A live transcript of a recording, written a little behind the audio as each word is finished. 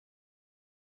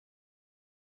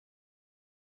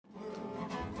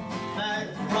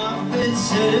prophet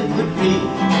said it would be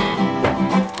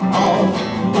all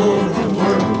over the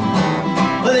world.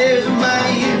 But there's a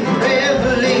mighty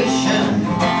revelation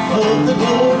of the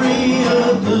glory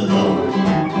of the Lord,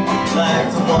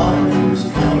 like the waters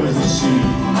cover the sea.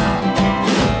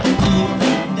 Deep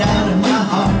down in my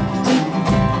heart,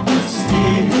 the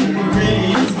Spirit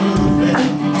is moving.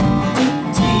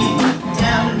 Deep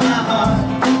down in my heart,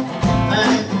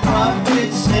 like the prophet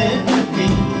said it would be.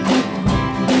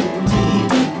 Deep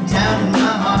down in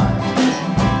my heart,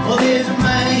 well, there's a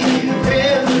mighty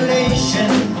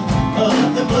revelation of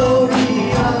the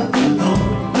glory of the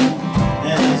Lord,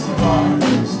 as the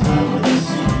waters cover the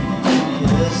sea.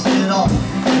 Yes, it all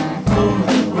over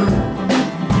the world.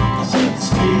 I said the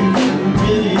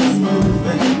Spirit is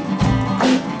moving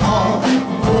all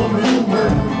over the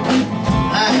world,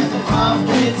 like the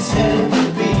prophet said it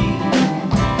would be.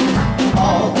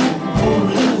 All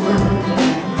over the world,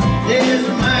 there's a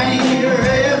mighty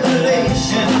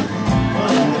revelation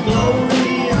of the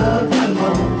glory of the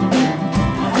Lord,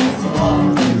 as the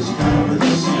waters cover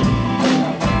the sea.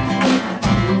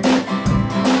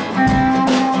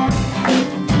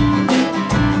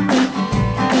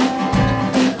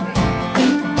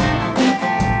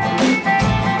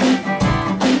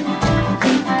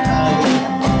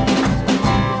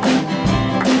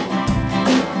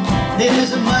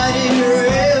 There's a mighty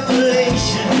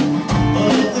revelation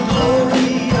of the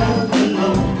glory of the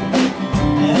Lord,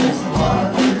 as the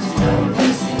waters cover the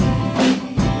sea.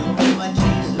 Oh, my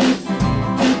Jesus,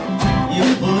 you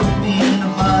put me in a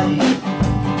body.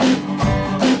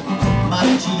 My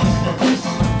Jesus,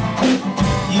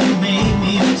 you made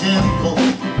me a temple.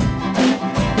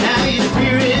 Now your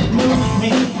Spirit moves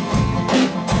me.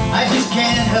 I just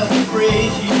can't help but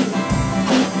praise you,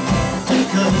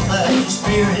 because like your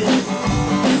Spirit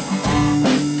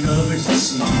covers the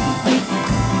sea. I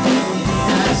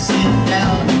sit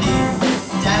down deep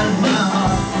down in my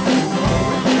heart,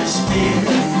 Lord, your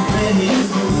Spirit is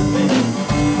moving.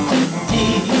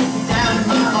 Deep down in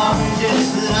my heart,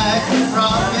 just like the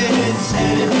prophet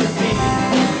said it would be.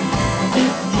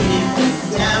 Deep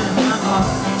down in my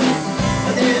heart,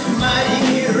 there's a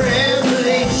mighty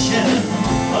revelation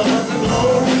of the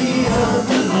glory of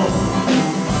the Lord,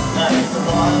 like the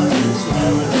waters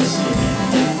cover the sea,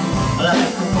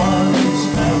 like the waters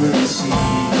cover the sea.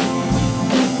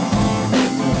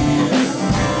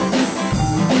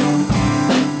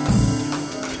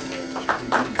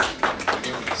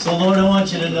 So Lord, I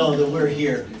want you to know that we're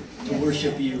here to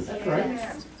worship you.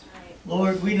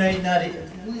 Lord, we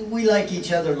like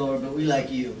each other, Lord, but we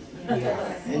like you.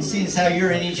 And seeing as how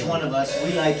you're in each one of us,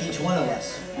 we like each one of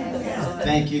us.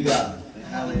 Thank you, God.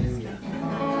 Hallelujah.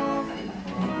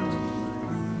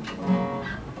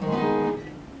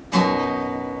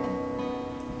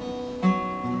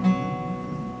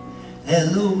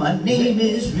 Hello, my name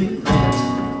is Regret.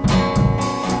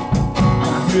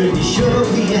 I'm pretty sure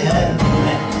we have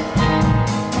met.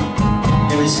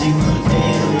 Every single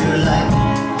day of your life,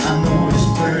 I'm the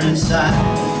whisper inside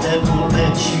that won't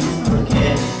let you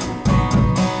forget.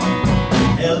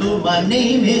 Hello, my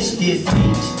name is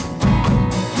Defeat.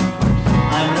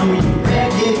 I know you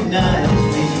recognize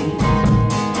me.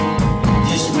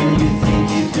 Just when you think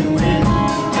you can win,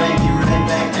 drag you right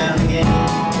back down again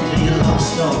till you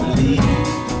lost all belief.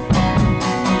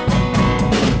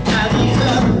 Now these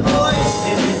are the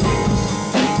voices,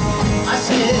 I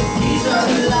said these are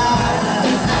the lies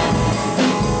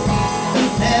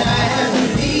that I have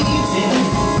believed in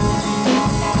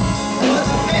for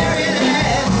the very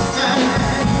last time.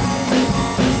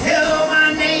 Hello, my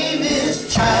name is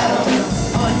Child,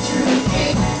 one true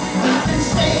king. I've been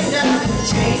saved, I've been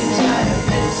changed, I have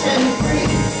been set free.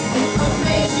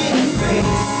 Amazing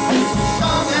grace is the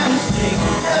song I sing.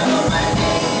 Hello, my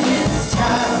name is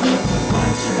Child,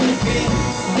 one true king.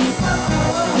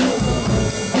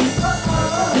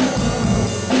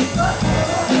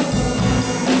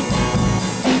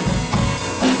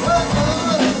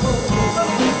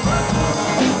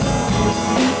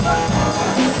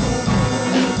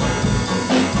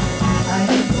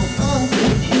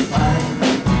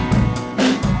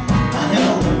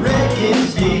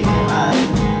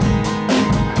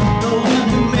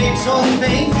 All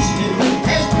things new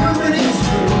has proven it's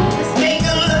true. Take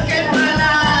a look at my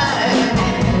life.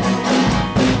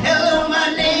 Hello,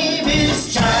 my name is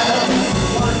Child,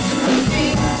 one true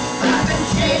king. I've been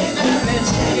changed, I've been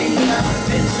saved, I've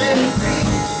been set free.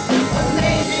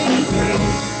 Amazing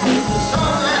grace is the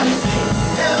song I sing.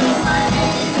 Hello, my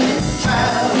name is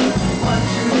Child, one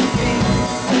true king.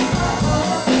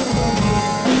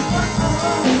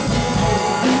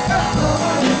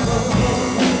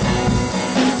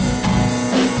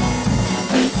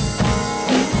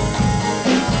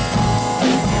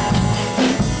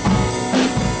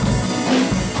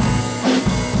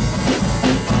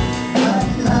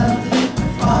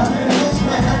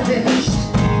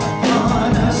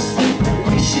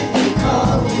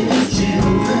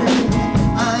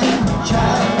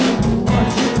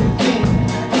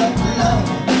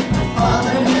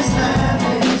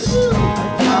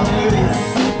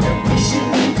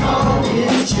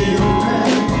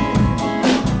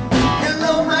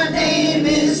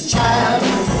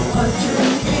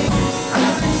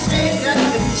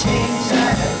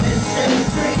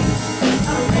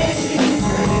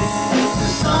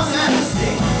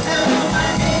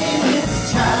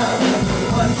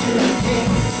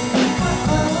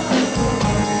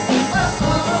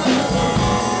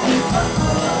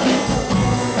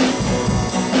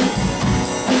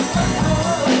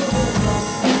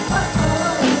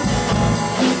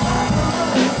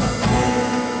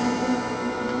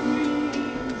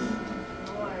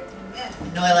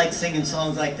 I like singing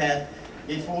songs like that.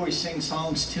 Before we sing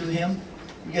songs to Him,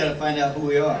 we got to find out who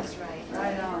we are. That's right.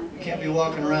 Right on. We can't be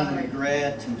walking around in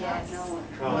regret and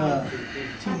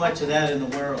too much of that in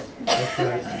the world. That's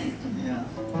right. Yeah.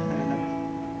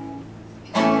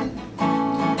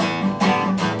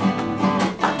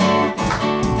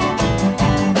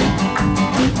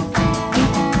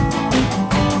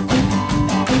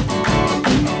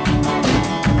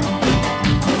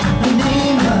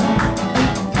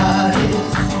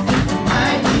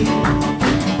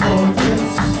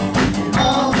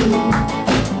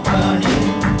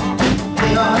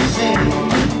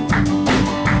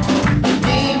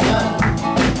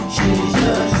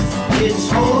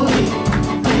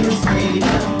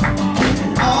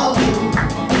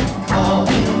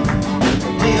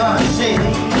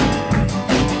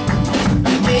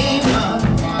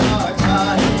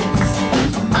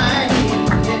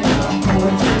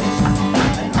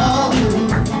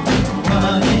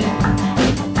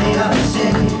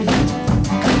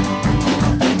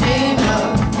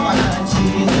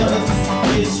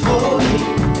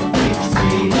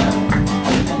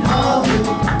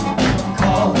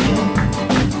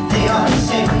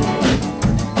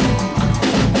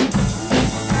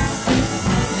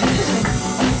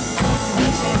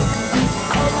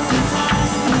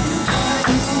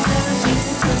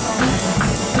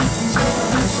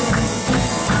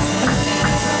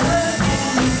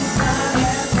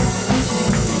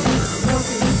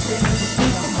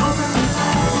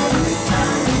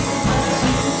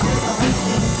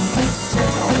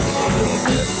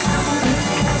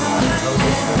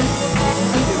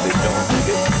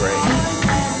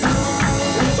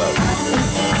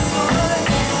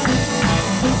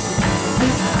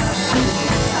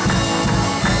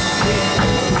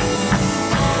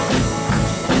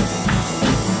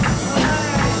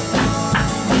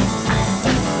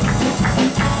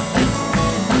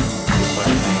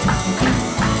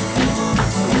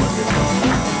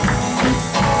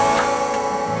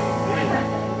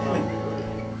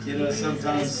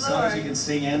 Sometimes songs you can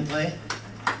sing and play.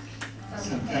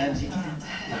 Sometimes you can't.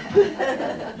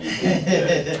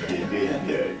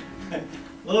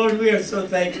 Lord, we are so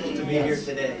thankful to be here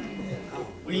today.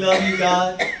 We love you,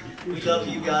 God. We love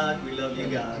you, God. We love you,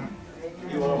 God.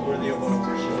 You are worthy of all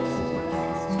worship.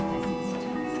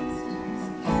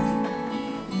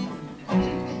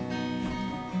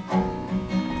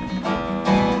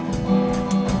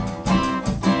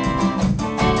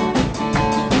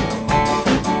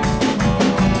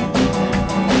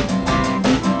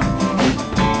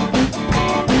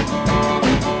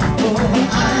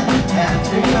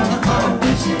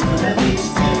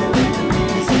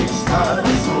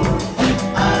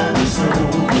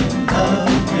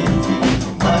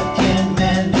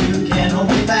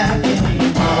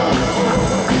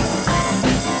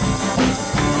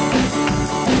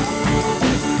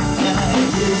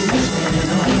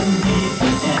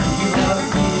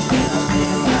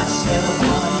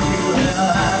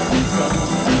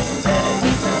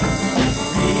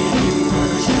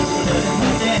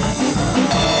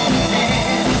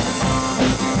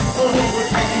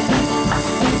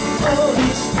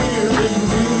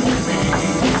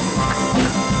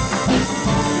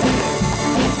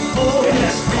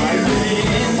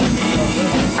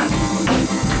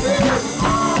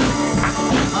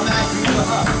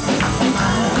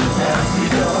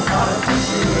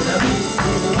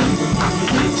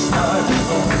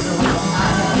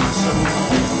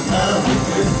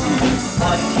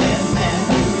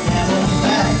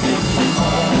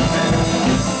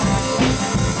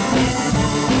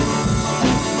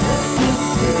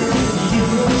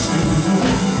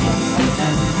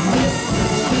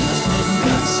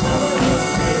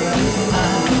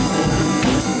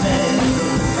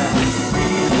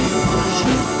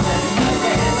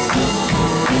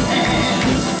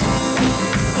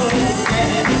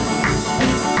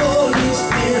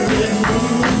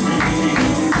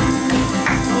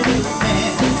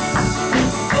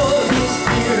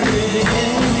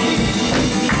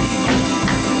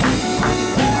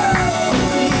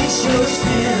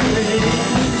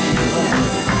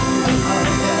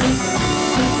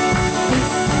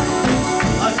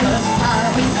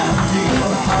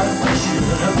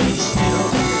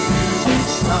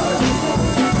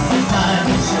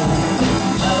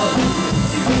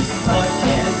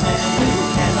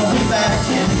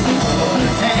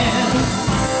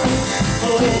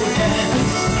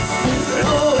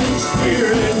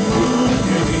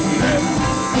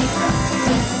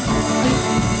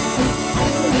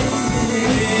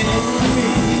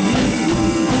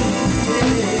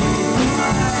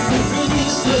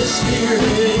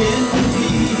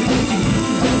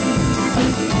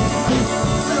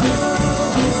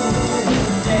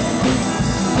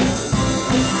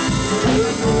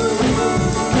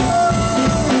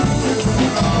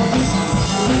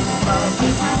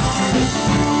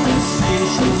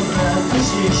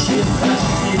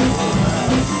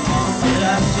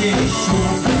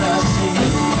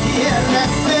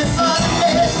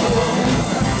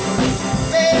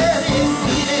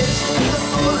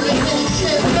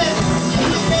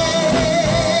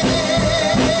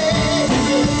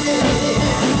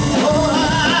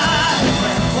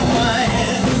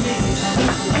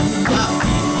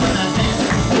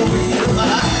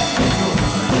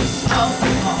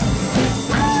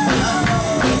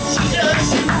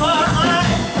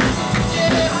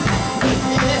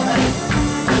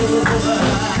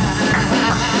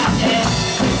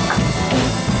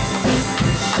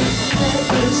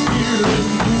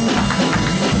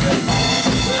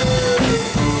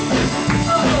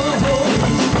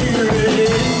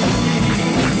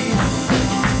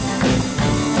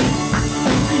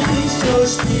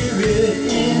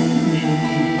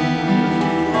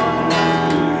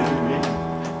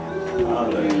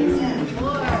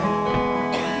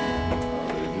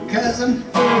 'cause I'm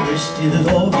thirsty,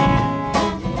 Lord.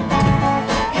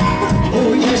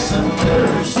 Oh yes, I'm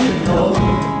thirsty, Lord.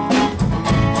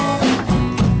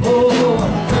 Oh,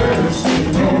 I'm thirsty,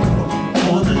 Lord,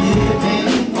 for the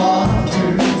living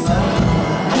waters of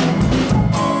life.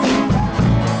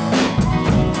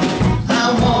 I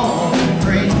want to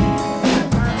drink.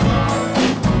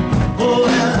 Oh,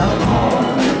 and I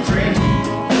want to drink.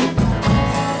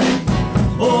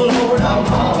 Oh Lord, I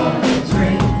want to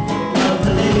drink of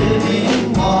the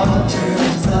living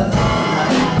waters of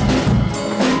life.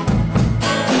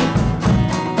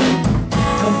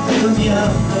 Come fill me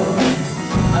up, Lord.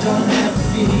 I don't have to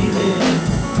feel it.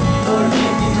 Lord,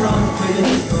 make me drunk with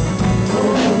it.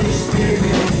 Oh, Holy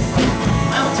Spirit,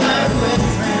 I'm tired with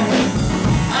friends.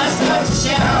 I start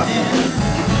shouting,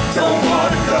 don't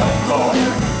want to go, Lord.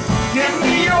 Give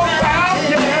me your power,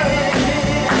 yeah.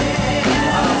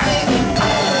 I'll take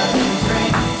another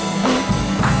drink.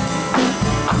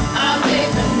 I'll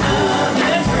take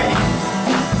another drink.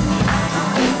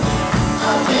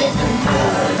 I'll take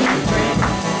another drink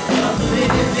of the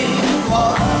living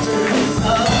waters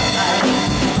of life.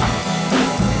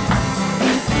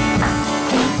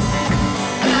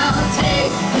 I'll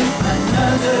take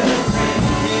another drink,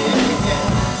 yeah.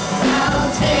 I'll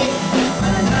take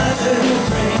another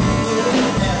drink,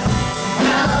 yeah.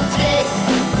 I'll take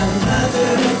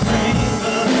another drink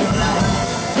of life.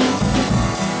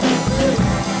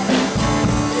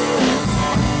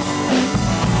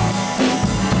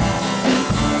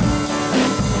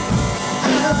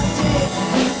 I'll take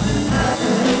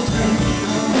another drink.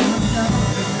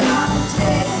 I'll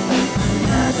take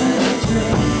another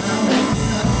drink.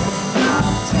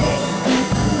 I'll take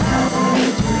another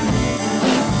drink.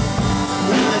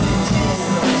 Let it taste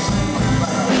of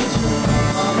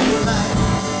your life.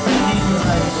 I need your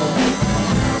life, Lord.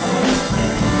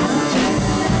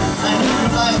 I need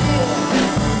your life, Lord.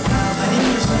 I need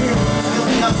your spirit to fill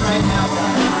me up right now,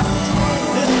 God.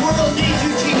 This world needs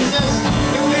you, Jesus.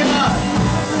 Here we are.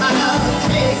 I'll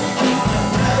take another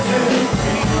drink.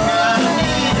 I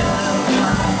need another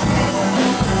one.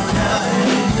 I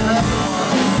need another one.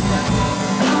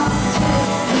 I'll take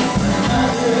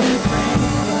another drink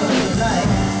of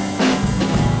life.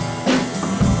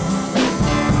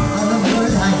 I love your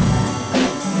life.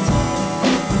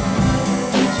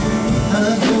 I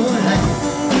love your life.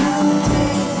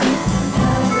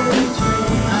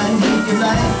 I need your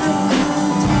life.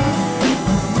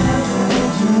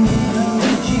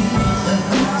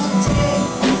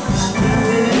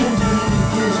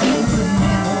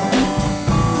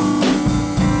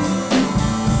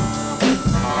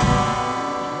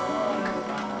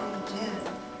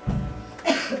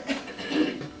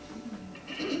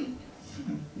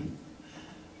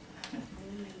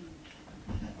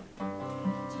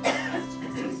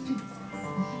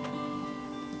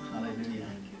 Hallelujah.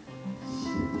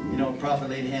 You know, a prophet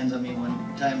laid hands on me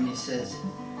one time and he says,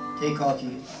 take all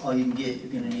you can get,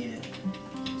 you're going to need it.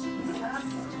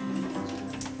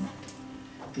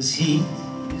 Because he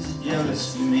is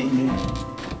jealous for me.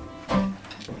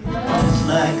 It's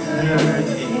like a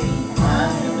hurricane, I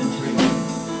have a dream,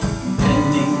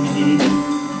 bending beneath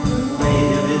the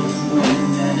weight of his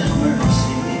wind and his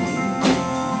mercy.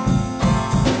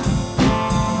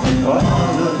 And all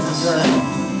of a sudden,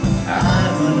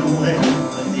 I'm unaware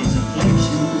of these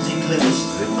afflictions eclipsed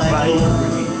my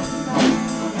glory.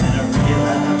 And I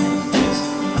realize just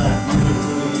how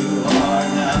true you are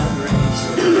now, grace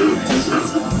your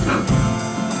presence on me.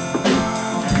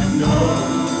 And oh,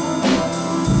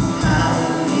 how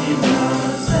he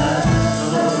loves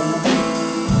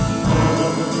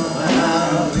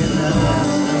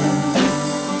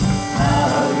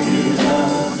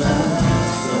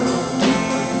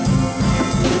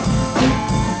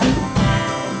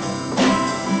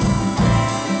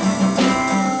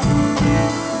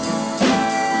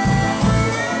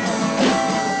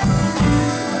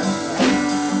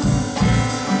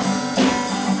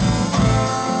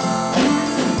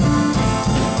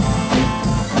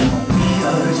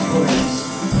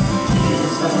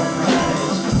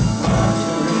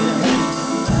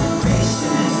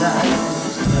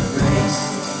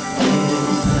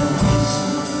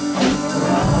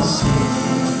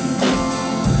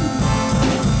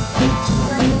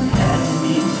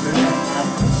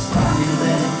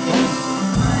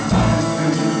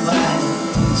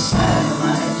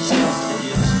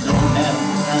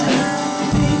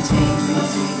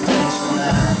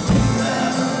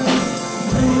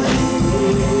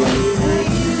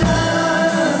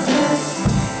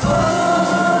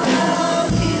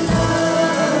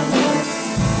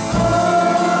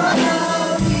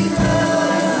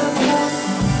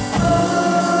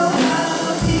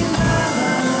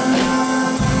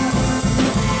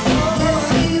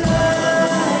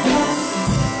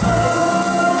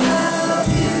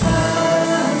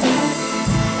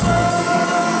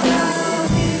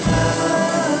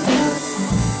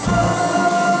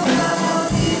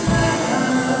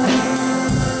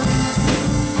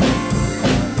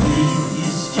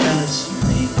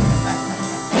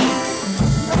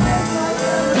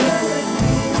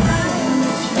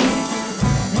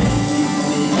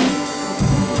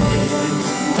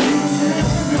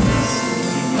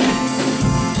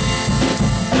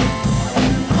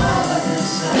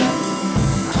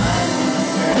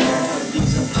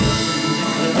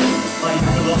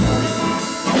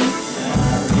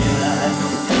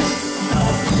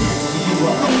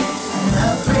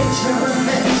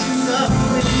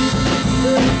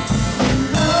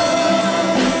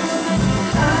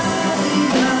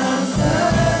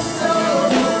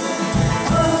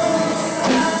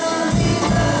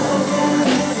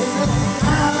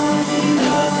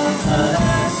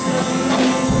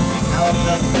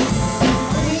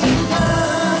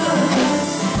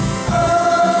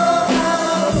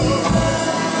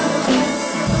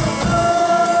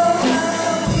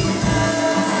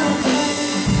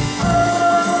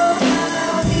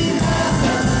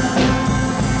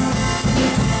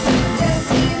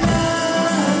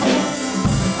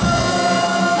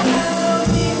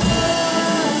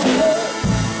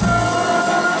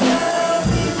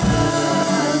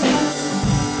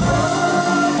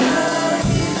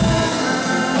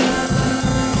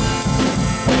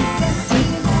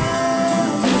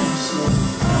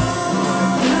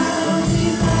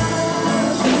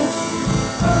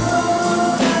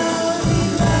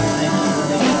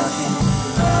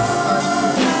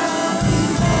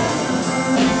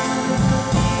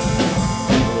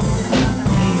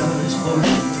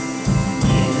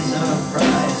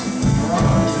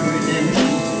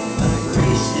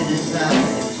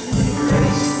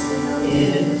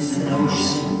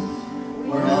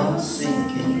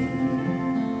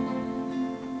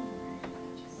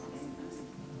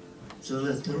So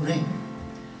let the rain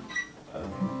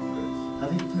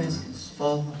of your presence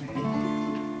fall on me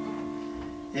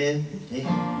every day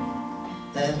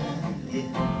that I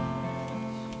live,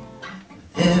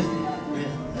 every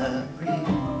breath I breathe.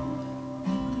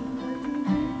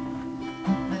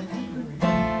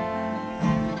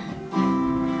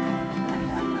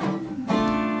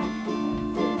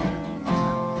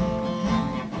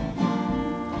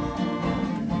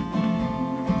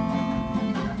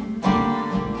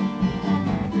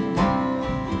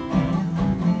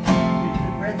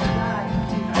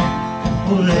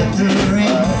 Oh, let the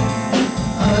rain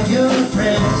of your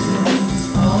presence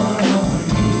fall on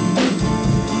me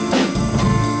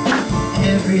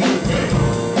every day.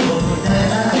 Oh,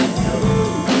 that I know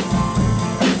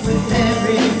with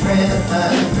every breath I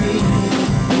breathe.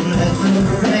 Oh, let the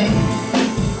rain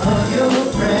of your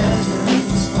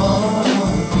presence fall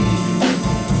on me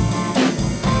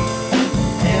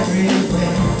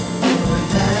everywhere. Oh,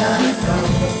 that I go.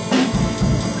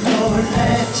 Lord,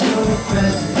 let your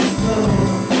presence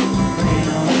rain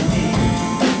on me.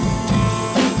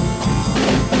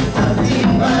 I'll be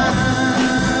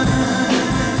mine,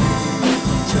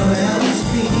 joy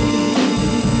unspeakable,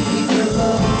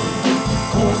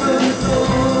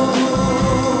 overflowing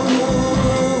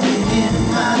in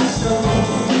my soul.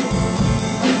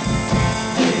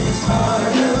 This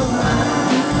heart of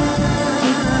mine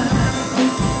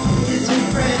is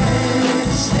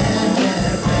refreshed and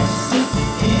at rest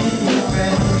in your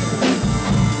presence.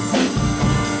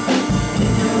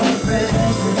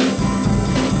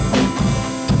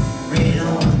 Rain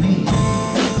on me.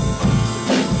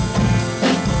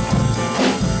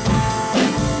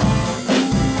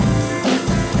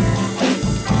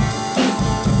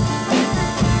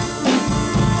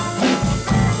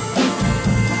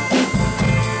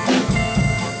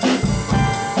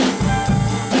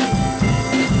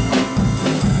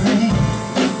 Rain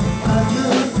of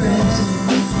your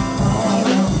presence all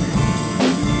on me.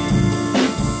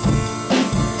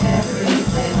 Every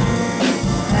day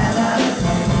that I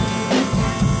go,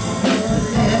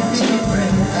 every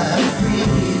breath I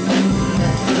breathe,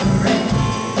 let the rain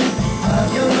of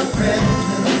your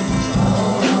presence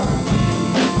fall on me.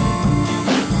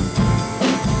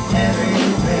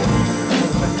 Everywhere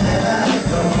that I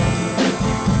go,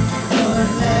 Lord,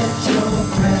 let your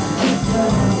presence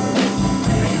flow.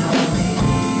 Rain on me.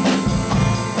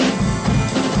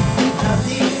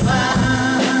 Nothing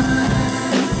mine,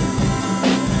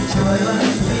 joy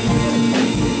unspeakable,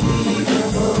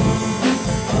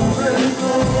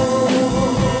 overflowing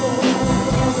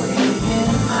in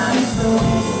my soul.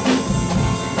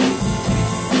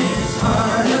 This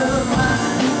heart of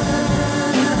mine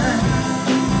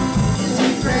is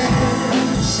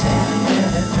refreshed and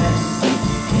at rest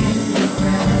in your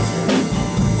presence,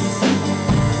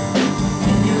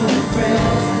 in your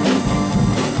presence.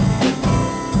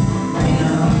 Rain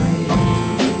on me.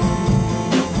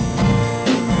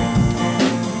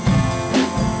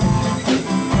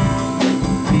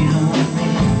 Rain on me.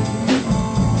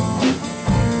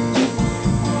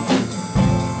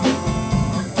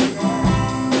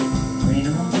 Rain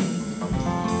on me.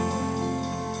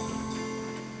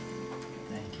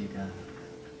 Thank you, God.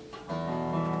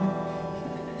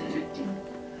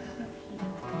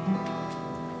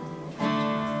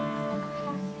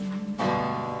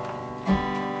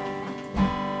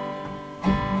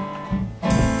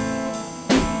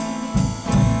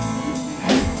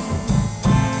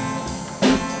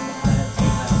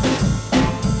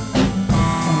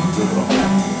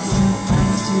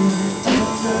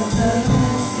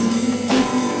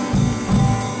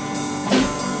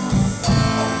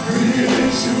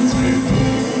 Creations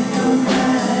within your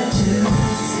majesty,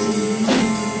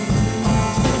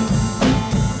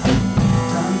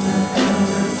 from the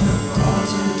colors of fall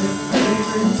to the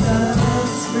fragrance of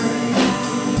spring.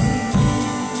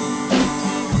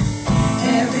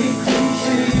 Every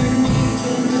creature unique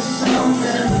in the song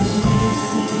that we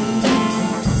sing.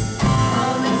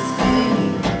 All is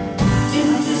fame,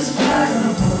 indescribable.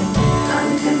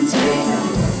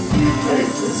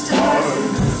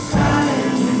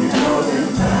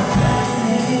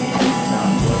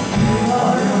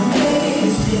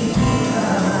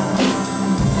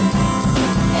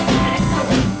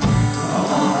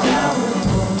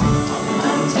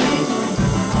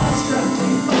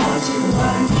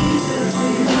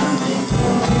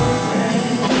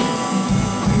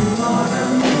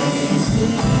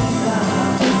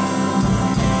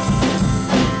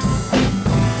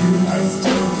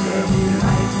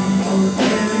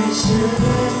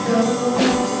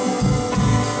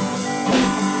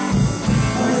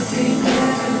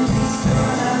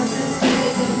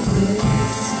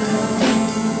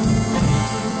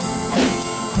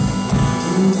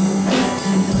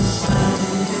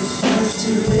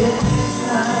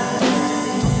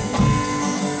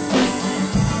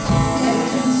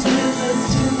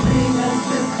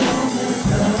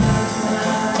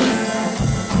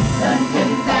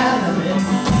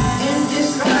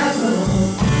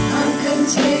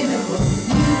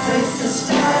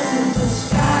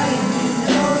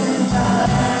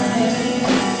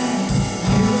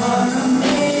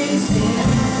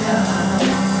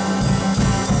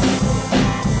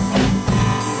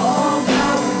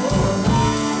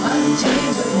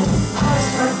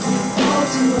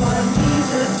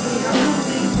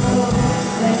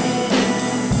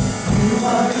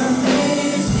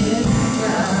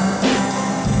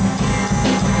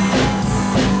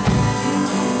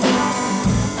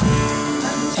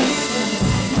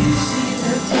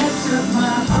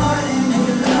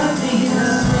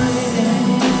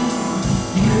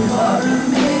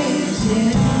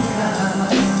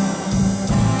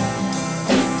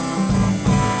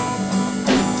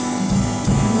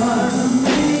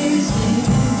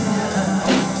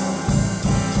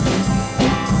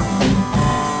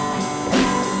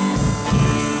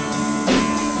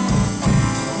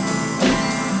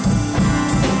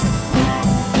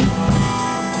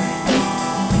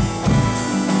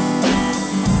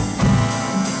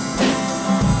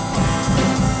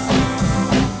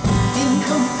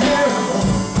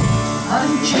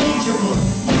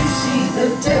 unsearchable. You see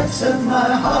the depths of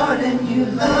my heart and you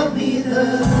love me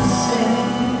the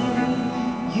same.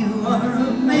 You are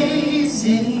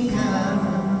amazing, God.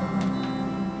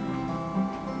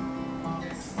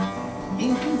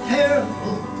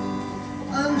 Incomparable,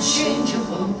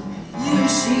 unchangeable. You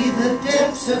see the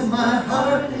depths of my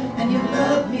heart and you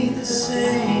love me the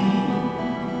same.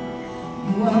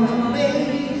 You are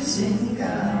amazing,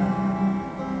 God.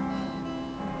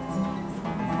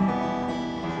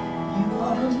 You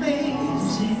are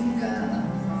amazing, God.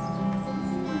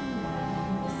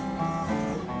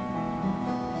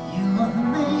 You are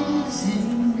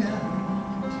amazing, God.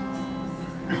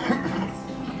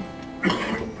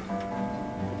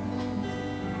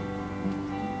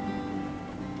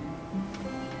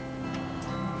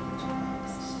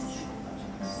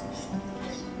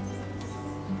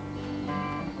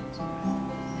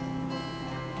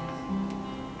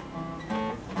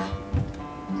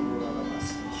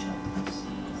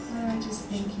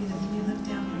 Thank you that when you look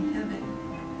down from heaven,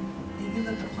 that you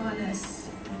look upon us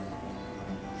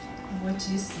and what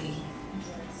you see.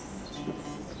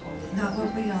 Not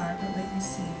what we are, but what you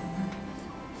see.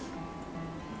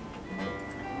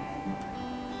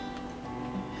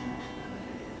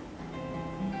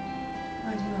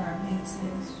 God, you are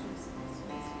amazing.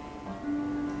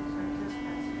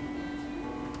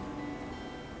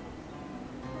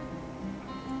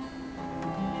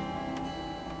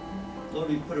 Lord,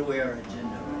 we put away our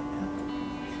agenda right now.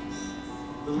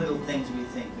 The little things we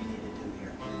think we need to do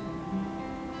here.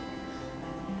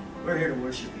 We're here to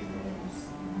worship you, Lord.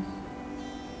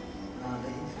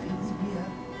 Hallelujah.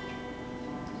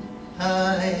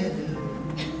 Hallelujah.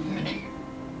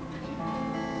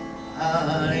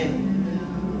 Hallelujah.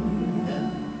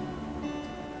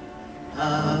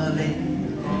 Hallelujah.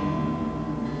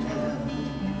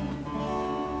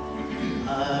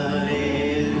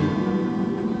 Hallelujah.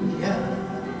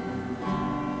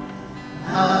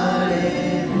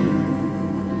 Hallelujah.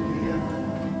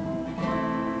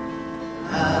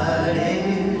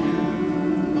 Hallelujah.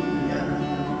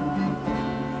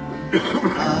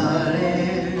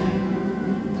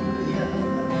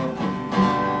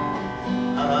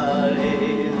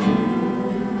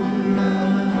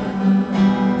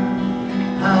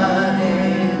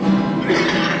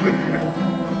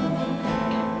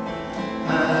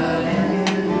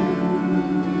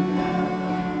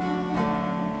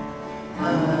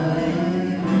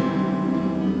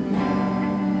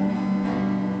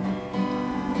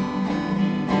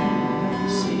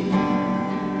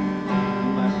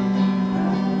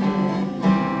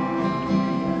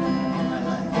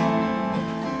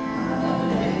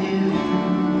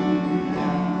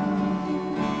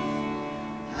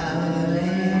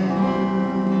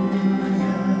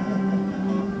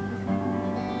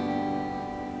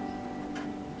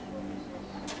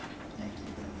 Thank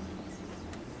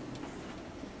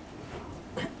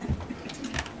you.